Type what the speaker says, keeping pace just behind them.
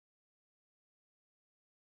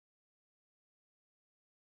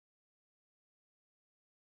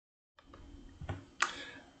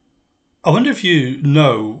I wonder if you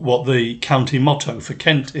know what the county motto for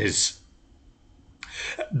Kent is.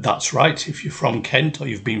 That's right, if you're from Kent or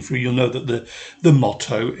you've been through, you'll know that the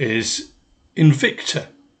motto is Invicta.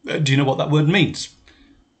 Do you know what that word means?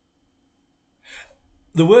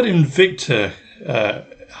 The word Invicta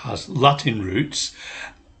has Latin roots,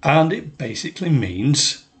 and it basically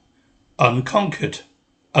means unconquered,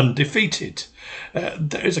 undefeated.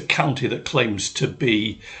 There is a county that claims to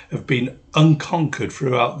have been unconquered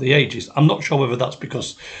throughout the ages. I'm not sure whether that's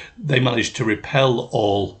because they managed to repel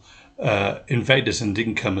all invaders and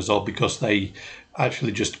incomers, or because they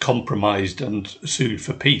actually just compromised and sued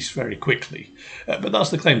for peace very quickly. But that's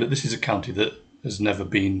the claim, that this is a county that has never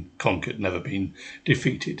been conquered, never been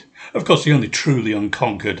defeated. Of course, the only truly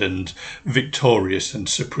unconquered and victorious and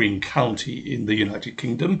supreme county in the United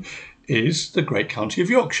Kingdom is the great county of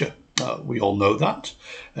Yorkshire. We all know that.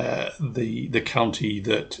 The county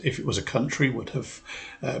that, if it was a country, would have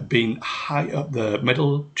been high up the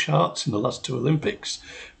medal charts in the last two Olympics.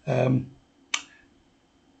 But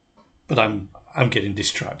I'm getting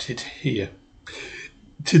distracted here.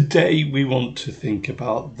 Today we want to think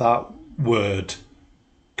about that word,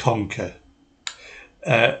 conquer.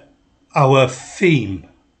 Our theme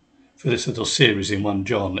for this little series in 1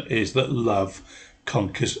 John is that love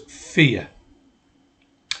conquers fear.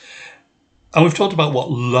 And we've talked about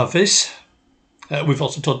what love is. We've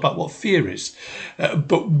also talked about what fear is.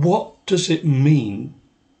 But what does it mean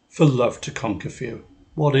for love to conquer fear?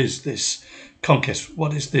 What is this conquest?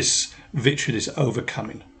 What is this victory, this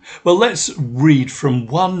overcoming? Well, let's read from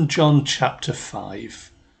 1 John chapter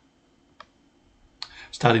 5.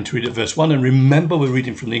 Starting to read at verse 1. And remember, we're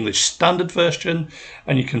reading from the English Standard Version,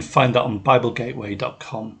 and you can find that on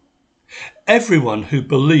BibleGateway.com. Everyone who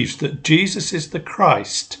believes that Jesus is the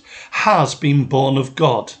Christ has been born of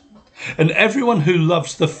God. And everyone who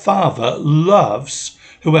loves the Father loves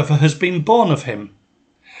whoever has been born of him.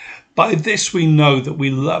 By this we know that we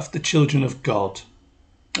love the children of God,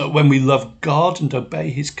 when we love God and obey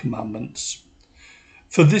his commandments.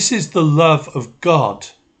 For this is the love of God,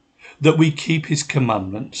 that we keep his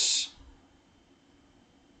commandments.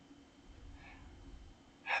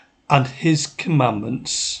 And his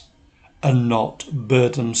commandments are not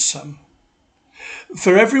burdensome.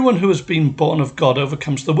 For everyone who has been born of God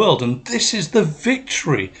overcomes the world, and this is the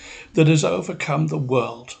victory that has overcome the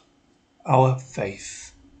world, our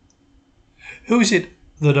faith. Who is it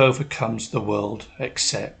that overcomes the world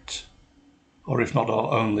except, or if not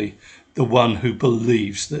only, the one who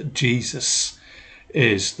believes that Jesus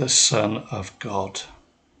is the Son of God?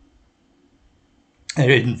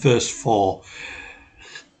 In verse 4,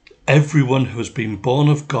 everyone who has been born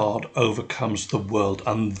of God overcomes the world,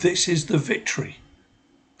 and this is the victory.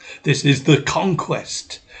 This is the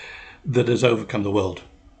conquest that has overcome the world,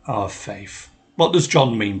 our faith. What does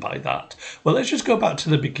John mean by that? Well, let's just go back to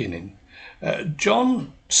the beginning.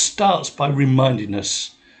 John starts by reminding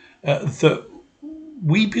us that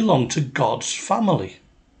we belong to God's family.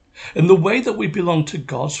 And the way that we belong to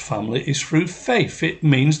God's family is through faith. It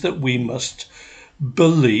means that we must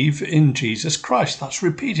believe in Jesus Christ. That's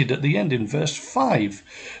repeated at the end in verse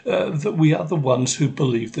 5, that we are the ones who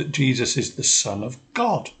believe that Jesus is the Son of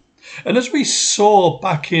God. And as we saw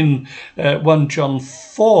back in 1 John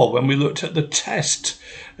 4, when we looked at the test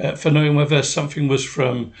for knowing whether something was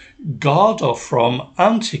from God or from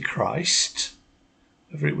Antichrist,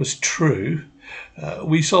 whether it was true,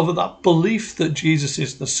 we saw that belief that Jesus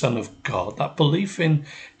is the Son of God, that belief in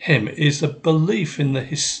him, is a belief in the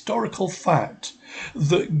historical fact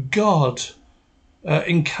that God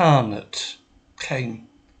incarnate came,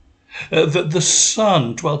 that the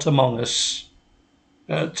Son dwelt among us,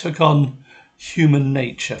 took on human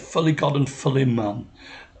nature, fully God and fully man,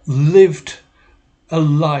 lived a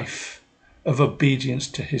life of obedience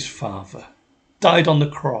to his Father, died on the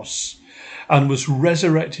cross, and was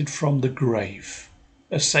resurrected from the grave,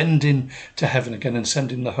 ascending to heaven again and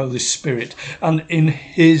sending the Holy Spirit. And in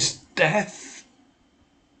his death,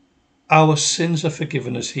 our sins are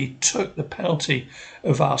forgiven, as he took the penalty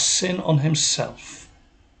of our sin on himself.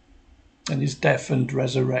 In his death and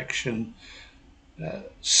resurrection,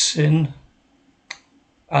 sin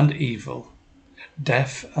and evil,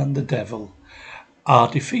 death and the devil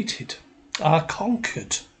are defeated, are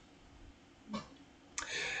conquered.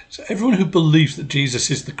 So everyone who believes that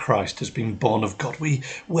Jesus is the Christ has been born of God.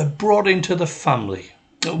 We're brought into the family.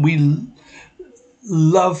 We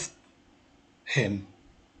love him.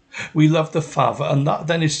 We love the Father, and that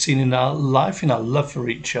then is seen in our life, in our love for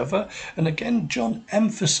each other. And again, John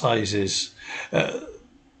emphasizes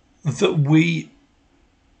that we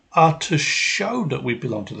are to show that we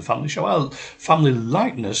belong to the family, show our family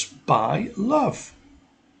likeness by love.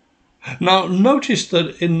 Now, notice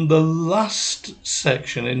that in the last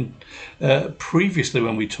section, previously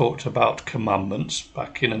when we talked about commandments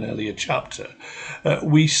back in an earlier chapter,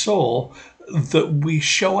 we saw that we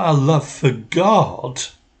show our love for God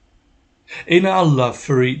in our love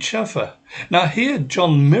for each other. Now here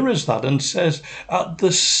John mirrors that and says, at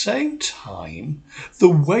the same time, the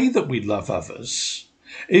way that we love others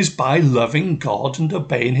is by loving God and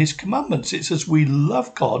obeying his commandments. It's as we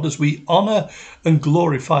love God, as we honour and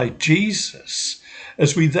glorify Jesus,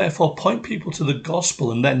 as we therefore point people to the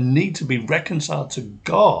gospel and their need to be reconciled to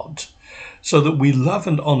God, so that we love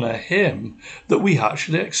and honour him, that we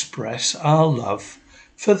actually express our love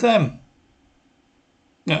for them.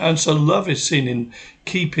 And so love is seen in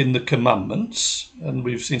keeping the commandments, and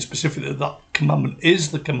we've seen specifically that that commandment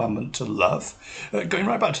is the commandment to love. Going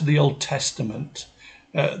right back to the Old Testament,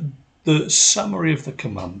 the summary of the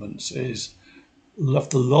commandments is love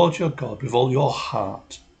the Lord your God with all your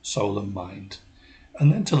heart, soul and mind,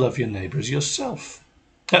 and then to love your neighbour as yourself.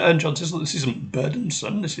 And John says, look, this isn't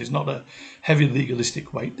burdensome, this is not a heavy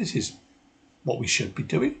legalistic weight, this is what we should be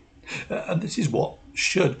doing. And this is what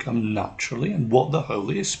should come naturally and what the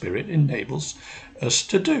Holy Spirit enables us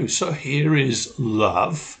to do. So here is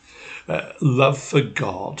love, love for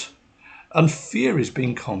God, and fear is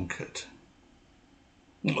being conquered.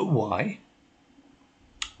 Why?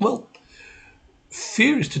 Well,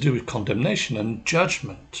 fear is to do with condemnation and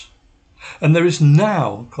judgment. And there is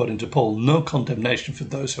now, according to Paul, no condemnation for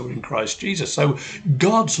those who are in Christ Jesus. So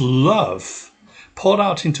God's love poured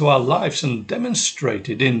out into our lives and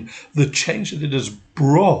demonstrated in the change that it has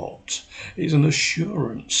brought is an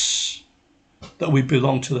assurance that we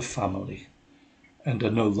belong to the family and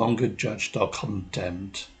are no longer judged or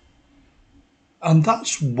condemned. And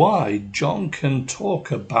that's why John can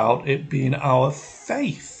talk about it being our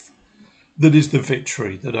faith that is the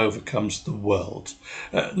victory that overcomes the world.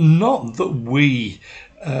 Not that we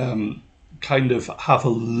kind of have a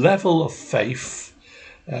level of faith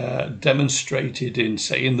demonstrated in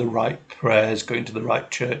saying the right prayers, going to the right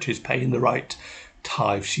churches, paying the right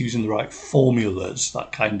tithes, using the right formulas,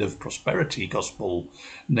 that kind of prosperity gospel,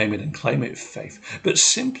 name it and claim it faith, but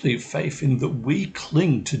simply faith in that we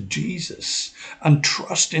cling to Jesus and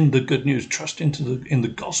trust in the good news, trust in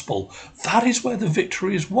the gospel. That is where the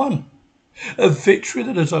victory is won. A victory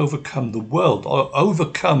that has overcome the world, or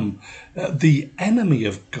overcome the enemy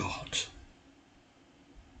of God,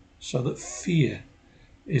 so that fear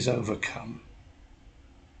is overcome.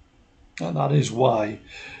 And that is why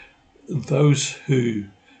those who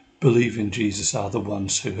believe in Jesus are the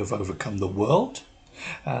ones who have overcome the world.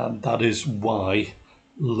 And that is why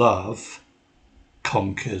love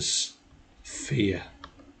conquers fear.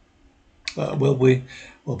 We'll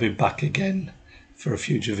be back again for a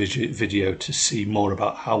future video to see more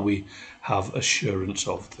about how we have assurance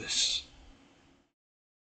of this.